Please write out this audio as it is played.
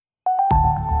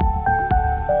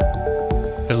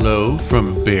Hello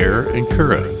from Baehr and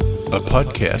Curadh, a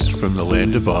podcast from the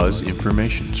Land of Oz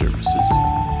Information Services.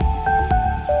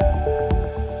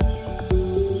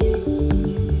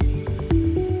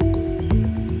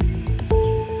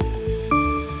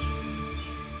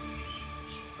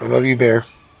 I love you, Baehr.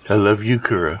 I love you,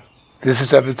 Curadh. This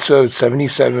is episode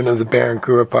 77 of the Baehr and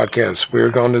Curadh podcast. We are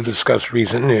going to discuss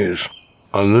recent news.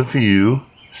 On The View,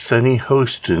 Sunny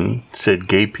Hostin said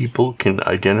gay people can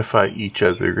identify each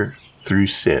other through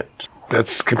scent.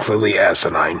 That's completely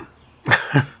asinine.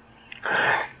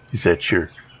 Is that your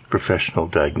professional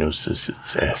diagnosis?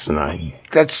 It's asinine.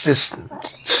 That's just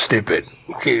stupid.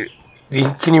 Can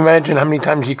you imagine how many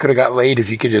times you could have got laid if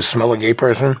you could just smell a gay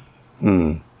person?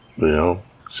 Well,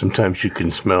 sometimes you can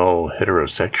smell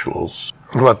heterosexuals.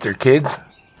 What, their kids?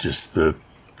 Just the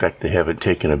fact they haven't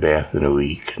taken a bath in a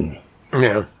week.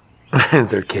 Yeah,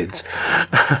 they're kids.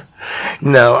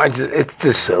 No, it's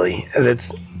just silly.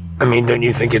 Don't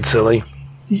you think it's silly?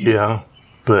 Yeah,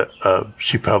 but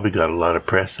she probably got a lot of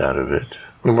press out of it.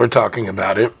 We're talking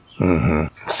about it.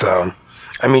 Mm-hmm. So,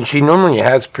 she normally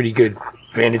has pretty good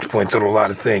vantage points on a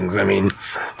lot of things.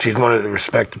 She's one of the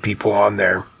respected people on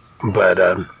there. But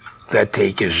that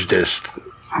take is just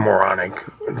moronic.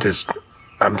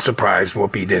 I'm surprised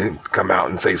Whoopi didn't come out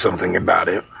and say something about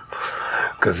it.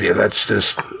 Because, that's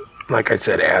just, like I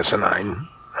said, asinine.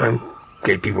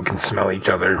 Gay people can smell each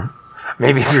other.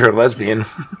 Maybe if you're a lesbian.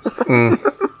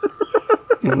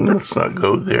 Let's not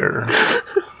go there.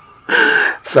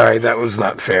 Sorry, that was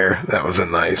not fair. That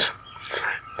wasn't nice.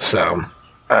 So,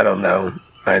 I don't know.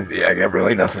 I got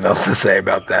really nothing else to say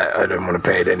about that. I don't want to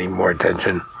pay it any more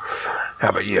attention. How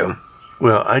about you?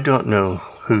 Well, I don't know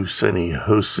who Sunny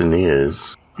Hostin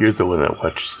is. You're the one that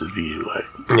watches The View. I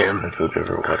don't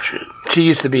ever watch it. She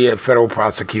used to be a federal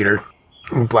prosecutor.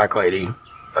 Black lady.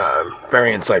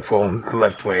 Very insightful.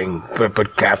 Left wing,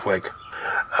 but Catholic.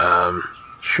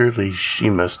 Surely she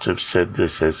must have said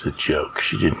this as a joke.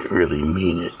 She didn't really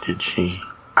mean it, did she?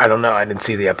 I don't know. I didn't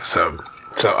see the episode.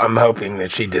 So I'm hoping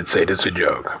that she did say it as a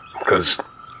joke. Because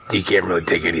you can't really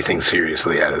take anything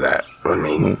seriously out of that.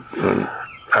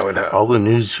 I would all the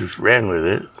news ran with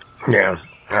it. Yeah,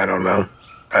 I don't know.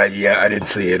 I didn't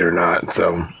see it or not,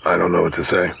 so I don't know what to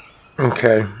say.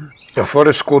 Okay. A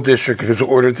Florida school district has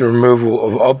ordered the removal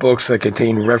of all books that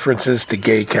contain references to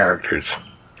gay characters.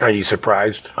 Are you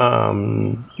surprised?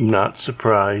 Not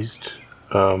surprised.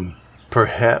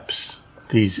 Perhaps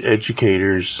these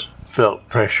educators felt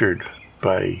pressured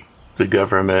by the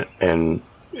government and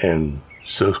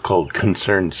so-called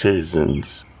concerned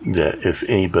citizens that if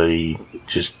anybody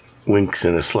just winks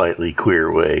in a slightly queer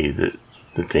way that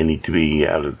they need to be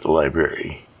out of the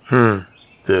library.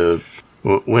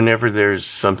 Whenever there's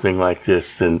something like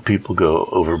this, then people go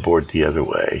overboard the other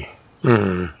way.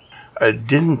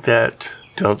 Didn't that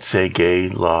Don't Say Gay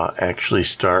law actually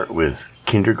start with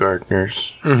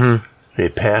kindergartners? Mm-hmm. They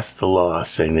passed the law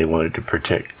saying they wanted to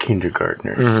protect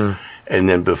kindergartners. Mm-hmm. And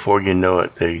then before you know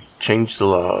it, they changed the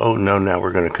law. Oh, no, now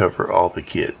we're going to cover all the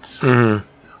kids. Mm-hmm.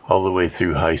 All the way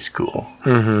through high school.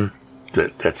 Mm-hmm.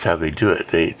 That's how they do it.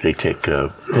 They take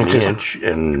an inch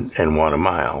and want a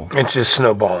mile. It's just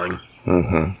snowballing.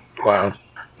 Mm-hmm. Wow.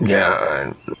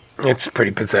 Yeah, it's pretty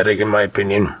pathetic in my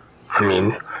opinion.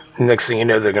 Next thing you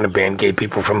know, they're going to ban gay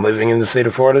people from living in the state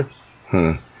of Florida.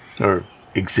 Or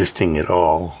existing at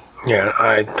all. Yeah,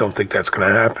 I don't think that's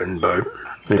going to happen, but...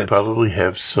 They probably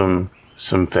have some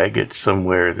faggots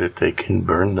somewhere that they can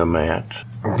burn them at.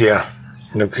 Yeah,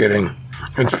 no kidding.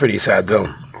 It's pretty sad,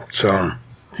 though. So...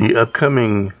 The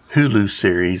upcoming Hulu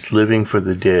series, Living for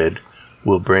the Dead,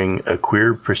 will bring a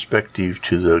queer perspective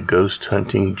to the ghost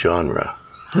hunting genre.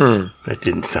 That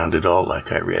didn't sound at all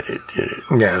like I read it, did it?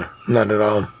 Yeah, not at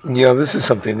all. This is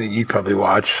something that you'd probably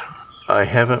watch. I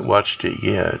haven't watched it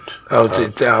yet. Oh,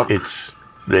 it's out?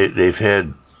 They've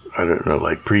had, I don't know,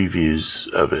 like previews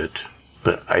of it.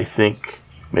 But I think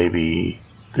maybe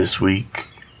this week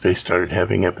they started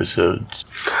having episodes.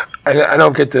 I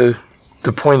don't get the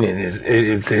point in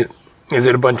it. Is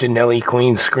it a bunch of Nelly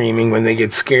queens screaming when they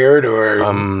get scared, or?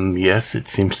 Yes, it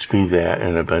seems to be that,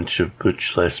 and a bunch of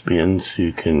butch lesbians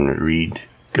who can read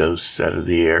ghosts out of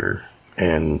the air.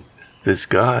 And this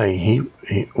guy, he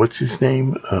what's his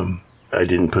name? I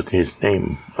didn't put his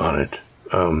name on it.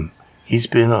 He's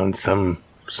been on some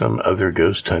other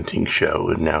ghost hunting show,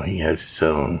 and now he has his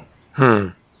own.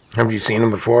 Have you seen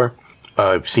him before?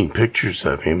 I've seen pictures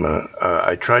of him.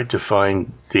 I tried to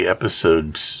find the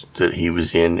episodes that he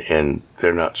was in, and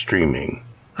they're not streaming.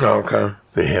 Oh, okay.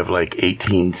 They have like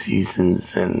 18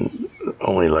 seasons, and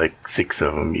only like 6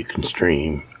 of them you can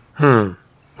stream. So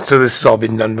this has all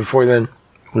been done before then?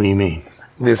 What do you mean?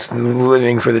 This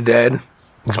Living for the Dead?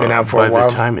 It's been out for a while? By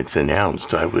the time it's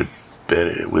announced, I would bet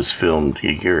it was filmed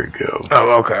a year ago.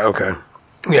 Oh, okay.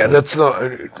 Yeah, that's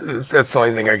the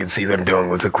only thing I could see them doing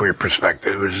with a queer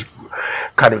perspective, is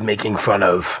kind of making fun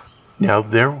of. Now,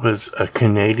 there was a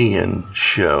Canadian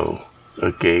show,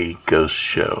 a gay ghost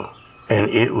show, and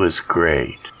it was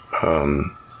great.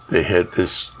 They had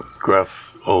this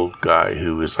gruff old guy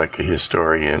who was like a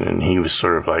historian, and he was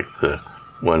sort of like the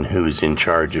one who was in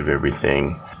charge of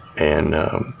everything. And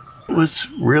it was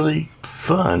really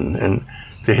fun. And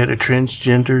they had a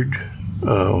transgendered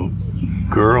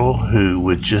girl who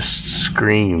would just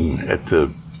scream at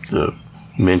the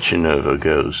mention of a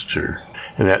ghost,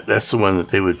 and that's the one that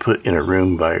they would put in a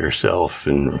room by herself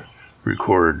and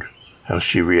record how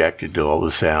she reacted to all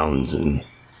the sounds. And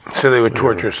so they would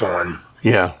torture someone.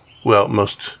 Yeah, well,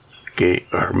 most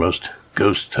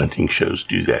ghost hunting shows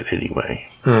do that anyway.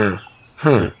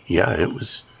 Yeah, it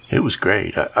was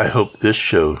great. I hope this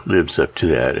show lives up to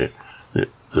that.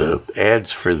 The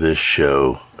ads for this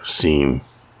show seem,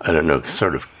 I don't know,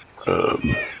 sort of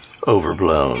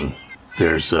overblown.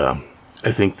 There's,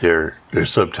 I think their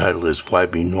subtitle is "Why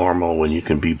Be Normal When You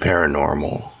Can Be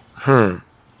Paranormal."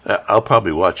 I'll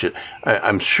probably watch it.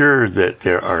 I'm sure that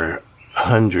there are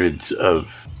hundreds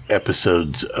of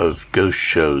episodes of ghost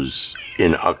shows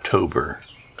in October.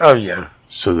 Oh, yeah.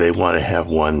 So they want to have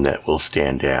one that will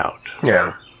stand out.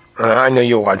 Yeah. I know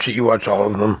you'll watch it. You watch all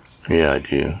of them. Yeah, I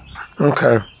do.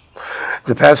 Okay.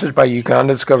 The passage by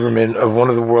Uganda's government of one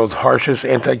of the world's harshest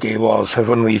anti-gay laws have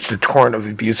unleashed a torrent of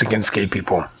abuse against gay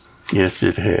people. Yes,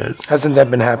 it has. Hasn't that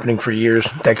been happening for years,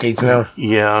 decades now?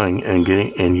 Yeah,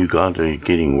 and Uganda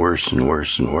getting worse and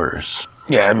worse and worse.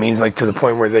 Yeah, I mean, like to the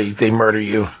point where they murder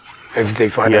you if they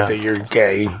find out that you're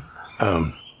gay.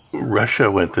 Russia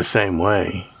went the same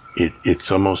way. It's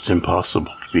almost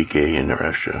impossible to be gay in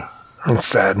Russia. It's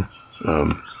sad.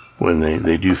 When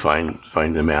they do find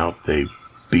them out, they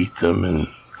beat them and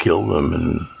kill them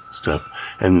and stuff.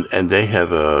 And they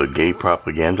have a gay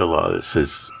propaganda law that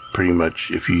says pretty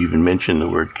much if you even mention the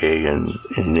word gay in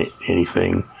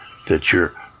anything, that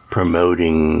you're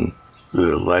promoting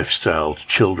the lifestyle to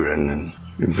children, and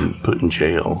you've been put in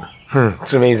jail.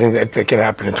 It's amazing that can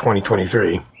happen in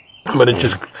 2023. But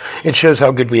it shows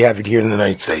how good we have it here in the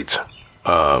United States.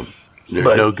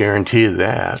 There's no guarantee of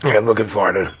that. Yeah, look at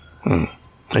Florida.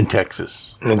 And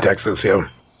Texas. Yeah.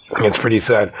 It's pretty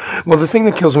sad. Well, the thing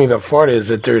that kills me about Florida is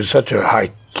that there's such a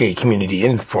high gay community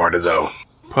in Florida, though.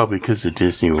 Probably because of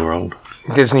Disney World.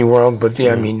 But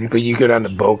yeah, I mean, but you go down to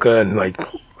Boca and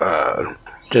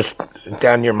just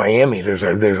down near Miami, there's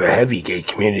a heavy gay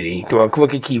community. Well,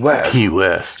 look at Key West. Key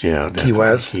West, yeah. Key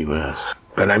West.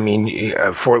 But I mean,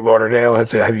 Fort Lauderdale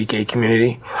has a heavy gay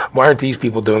community. Why aren't these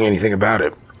people doing anything about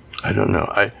it? I don't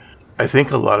know. I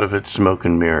think a lot of it's smoke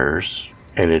and mirrors,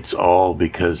 and it's all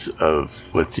because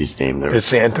of, what's his name?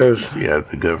 DeSantis? Yeah,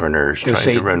 the governor's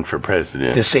trying to run for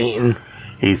president. DeSatan.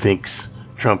 He thinks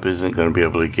Trump isn't going to be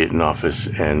able to get in office,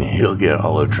 and he'll get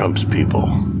all of Trump's people.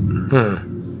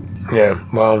 Yeah,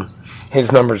 well,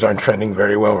 his numbers aren't trending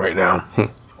very well right now.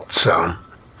 So,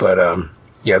 but,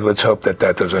 yeah, let's hope that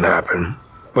doesn't happen.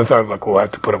 With our luck, we'll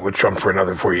have to put up with Trump for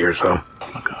another 4 years, so.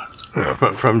 Oh, my God.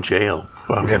 Yeah. From jail.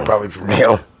 Yeah, probably from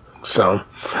jail. So,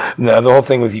 no, the whole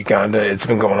thing with Uganda, it's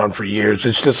been going on for years.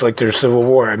 It's just like their civil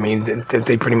war. I mean,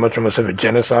 they pretty much almost have a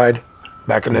genocide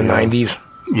back in the 90s.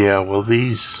 Yeah, well,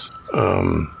 these,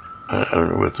 I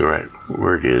don't know what the right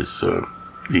word is.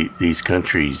 These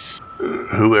countries,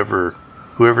 whoever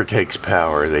takes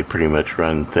power, they pretty much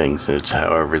run things. It's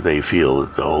however they feel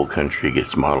that the whole country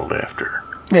gets modeled after.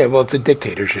 Yeah, well, it's a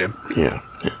dictatorship. Yeah.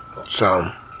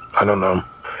 So, I don't know.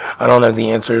 I don't have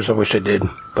the answers. I wish I did.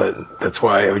 But that's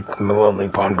why I'm a lonely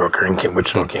pawnbroker in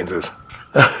Wichita, Kansas.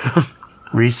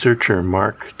 Researcher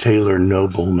Marc Tyler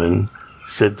Nobleman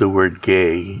said the word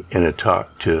gay in a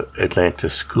talk to Atlanta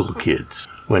school kids.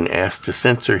 When asked to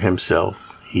censor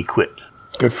himself, he quit.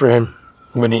 Good for him.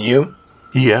 Wouldn't you?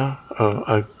 Yeah,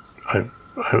 I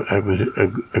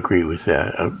would agree with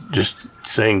that. Just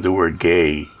saying the word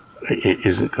gay, it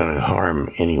isn't going to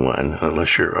harm anyone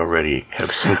unless you already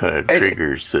have some kind of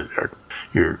triggers that are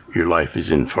your life is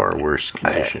in far worse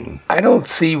condition. I don't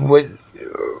see what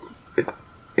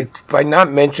by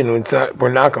not mentioning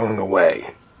we're not going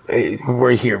away.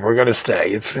 We're here. We're going to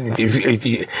stay. It's not like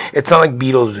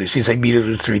Beetlejuice. You say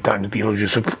Beetlejuice 3 times,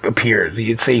 Beetlejuice appears.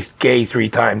 You say gay 3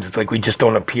 times, it's like we just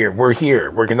don't appear. We're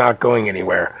here. We're not going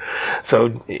anywhere. So,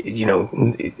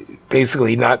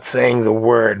 basically not saying the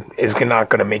word is not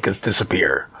going to make us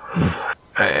disappear.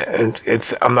 And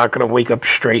I'm not going to wake up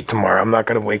straight tomorrow. I'm not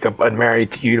going to wake up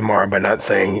unmarried to you tomorrow by not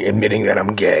admitting that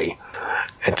I'm gay.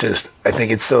 I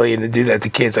think it's silly, and to do that to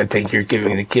kids, I think you're not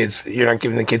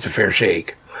giving the kids a fair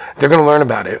shake. They're going to learn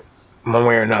about it one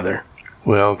way or another.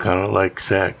 Well, kind of like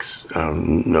sex.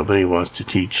 Nobody wants to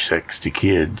teach sex to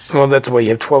kids. Well, that's why you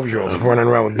have 12-year-olds running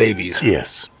around with babies.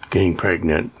 Yes, getting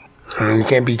pregnant. You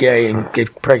can't be gay and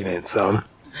get pregnant, so.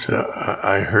 So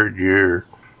I heard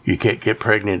you can't get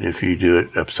pregnant if you do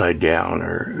it upside down,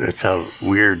 or that's how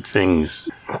weird things.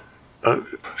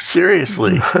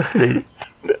 Seriously,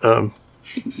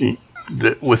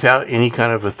 without any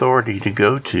kind of authority to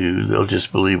go to, they'll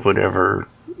just believe whatever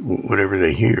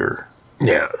they hear.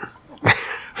 Yeah.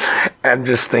 I'm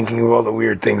just thinking of all the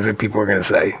weird things that people are going to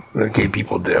say that gay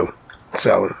people do.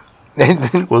 So,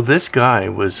 well, this guy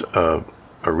was a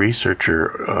researcher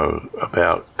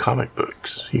about comic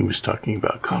books. He was talking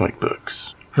about comic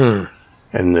books.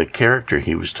 And the character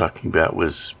he was talking about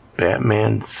was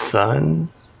Batman's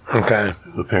son. Okay.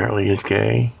 Who apparently is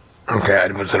gay. Okay, I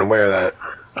wasn't aware of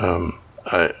that.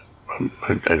 I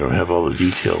don't have all the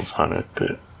details on it,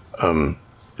 but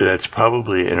that's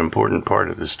probably an important part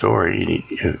of the story.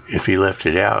 If he left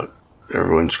it out,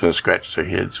 everyone's going to scratch their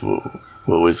heads. What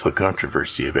was the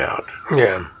controversy about?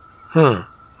 Yeah.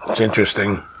 It's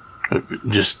interesting.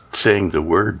 Just saying the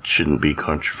word shouldn't be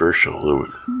controversial.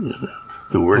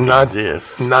 The word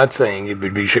exists. Not saying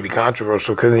it should be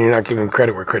controversial, because then you're not giving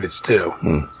credit where credit's due.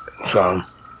 So,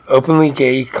 openly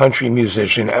gay country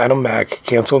musician Adam Mack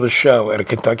canceled a show at a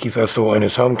Kentucky festival in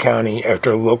his home county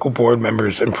after local board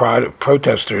members and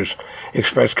protesters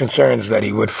expressed concerns that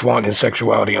he would flaunt his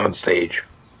sexuality on stage.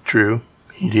 True,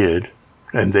 he did,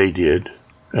 and they did,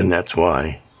 and that's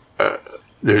why.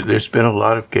 There's been a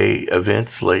lot of gay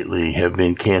events lately have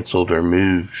been canceled or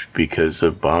moved because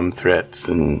of bomb threats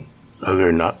and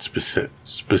other not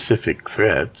specific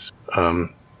threats.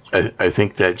 I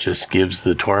think that just gives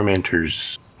the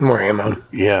tormentors more ammo.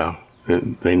 Yeah,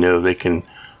 they know they can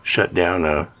shut down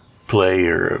a play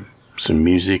or some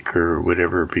music or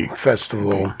whatever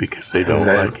festival because they don't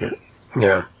like it.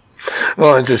 Yeah.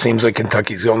 Well, it just seems like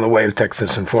Kentucky's going the way of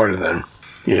Texas and Florida then.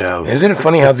 Yeah. Isn't it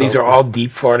funny how these are all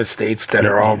deep Florida states that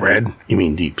are all red? You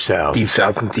mean deep south? Deep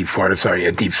south and deep Florida. Sorry,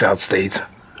 yeah, deep south states.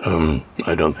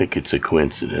 I don't think it's a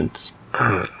coincidence.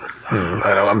 I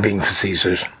know, I'm being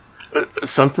facetious.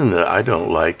 Something that I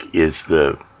don't like is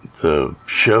the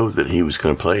show that he was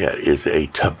going to play at is a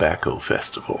tobacco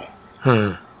festival.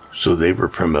 So they were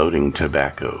promoting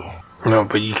tobacco. No,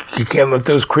 but you can't let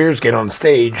those queers get on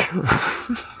stage.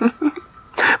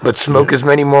 But smoke as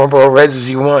many Marlboro Reds as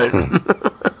you want.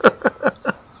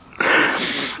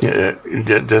 Yeah,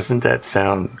 doesn't that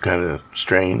sound kind of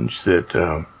strange that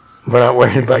we're not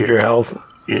worried about your health?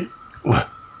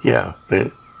 Yeah,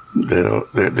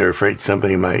 they're afraid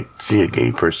somebody might see a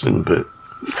gay person, but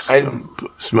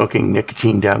smoking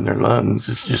nicotine down their lungs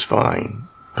is just fine.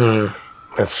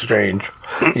 That's strange.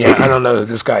 Yeah, I don't know who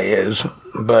this guy is,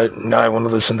 but now I want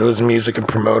to listen to his music and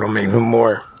promote him even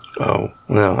more. Oh,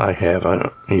 well, I have.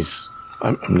 I'm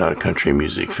not a country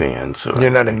music fan, so you're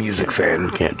not a music fan.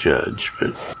 Can't judge,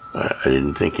 but I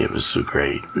didn't think it was so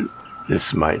great. But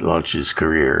this might launch his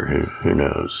career. Who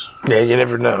knows? Yeah, you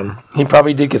never know. He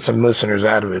probably did get some listeners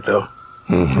out of it, though.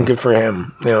 Good for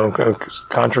him. You know,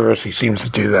 controversy seems to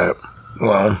do that.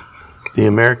 Well, the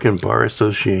American Bar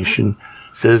Association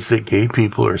says that gay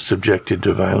people are subjected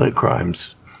to violent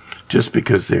crimes just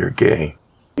because they are gay.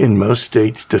 In most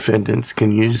states, defendants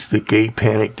can use the gay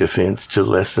panic defense to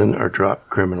lessen or drop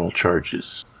criminal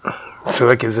charges. So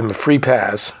that gives them a free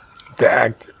pass to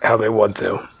act how they want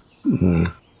to.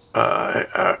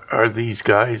 Are these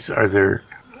guys,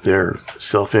 their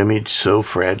self-image so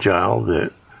fragile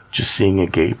that just seeing a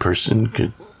gay person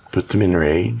could put them in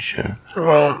rage?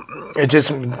 Well,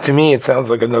 to me, it sounds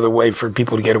like another way for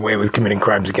people to get away with committing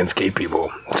crimes against gay people.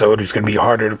 So it's going to be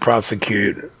harder to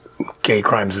prosecute gay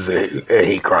crimes as a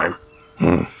hate crime.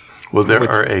 Well, there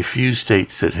are a few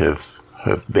states that have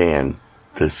banned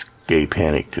this gay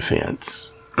panic defense.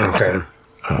 Okay.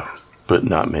 But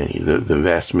not many. The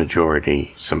vast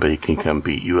majority, somebody can come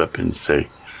beat you up and say,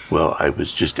 well, I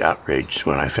was just outraged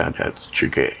when I found out that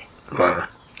you're gay. Wow.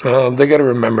 They got to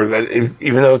remember that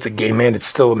even though it's a gay man, it's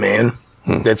still a man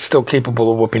that's still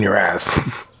capable of whooping your ass.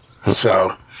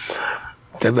 So,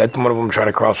 they let one of them try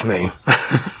to cross me.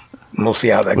 We'll see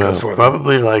how that goes for them.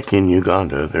 Probably like in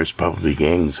Uganda, there's probably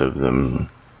gangs of them.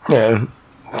 Yeah,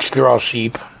 they're all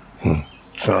sheep.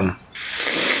 So,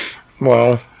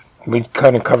 well, we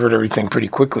kind of covered everything pretty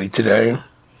quickly today.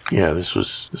 Yeah, this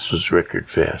was record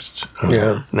fast.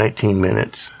 19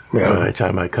 minutes. Yeah. By the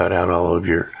time I cut out all of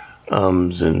your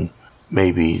ums and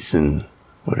maybes and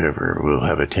whatever, we'll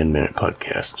have a 10-minute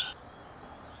podcast.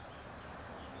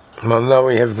 Well, now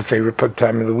we have the favorite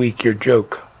time of the week, your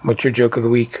joke. What's your joke of the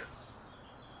week?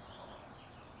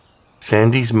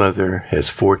 Sandy's mother has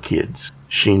 4 kids.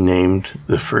 She named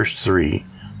the first 3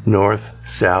 North,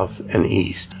 South, and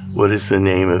East. What is the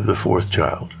name of the 4th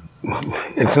child?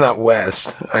 It's not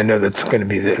West. I know that's going to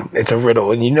be it's a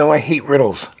riddle, and you know I hate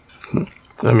riddles.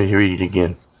 Let me read it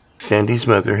again. Sandy's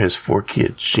mother has 4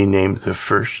 kids. She named the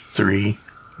first 3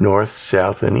 North,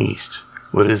 South, and East.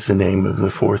 What is the name of the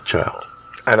 4th child?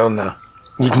 I don't know.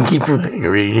 You can keep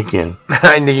read it again.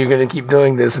 I know you're going to keep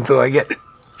doing this until I get it.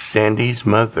 Sandy's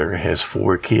mother has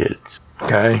 4 kids.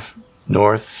 Okay.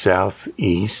 North, South,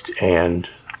 East, and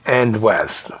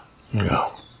West.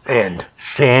 No. And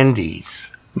Sandy's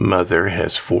mother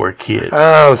has 4 kids.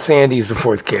 Oh, Sandy's the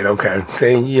 4th kid. Okay. So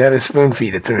you had to spoon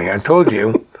feed it to me. I told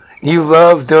you. You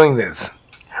love doing this.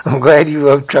 I'm glad you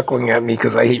love chuckling at me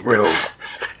because I hate riddles.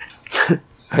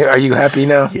 Are you happy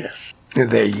now? Yes.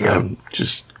 There you go. I'm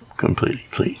just completely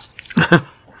pleased.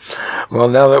 Well,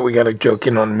 now that we got a joke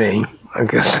in on me, I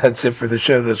guess that's it for the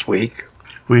show this week.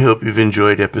 We hope you've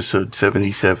enjoyed episode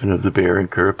 77 of the Baehr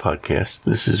and Curadh podcast.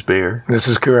 This is Baehr. This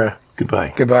is Curadh.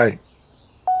 Goodbye. Goodbye.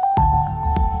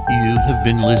 You have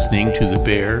been listening to the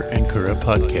Baehr and Curadh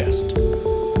podcast,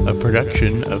 a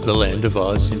production of the Land of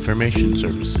Oz Information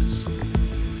Services.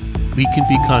 We can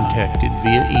be contacted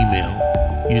via email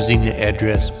using the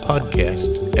address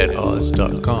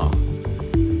podcast@oz.com.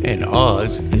 And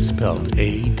Oz is spelled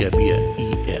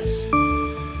A-W-E-S.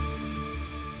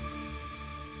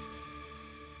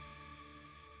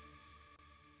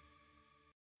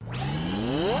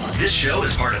 This show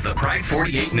is part of the Pride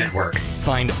 48 network.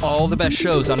 Find all the best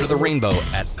shows under the rainbow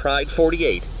at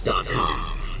pride48.com.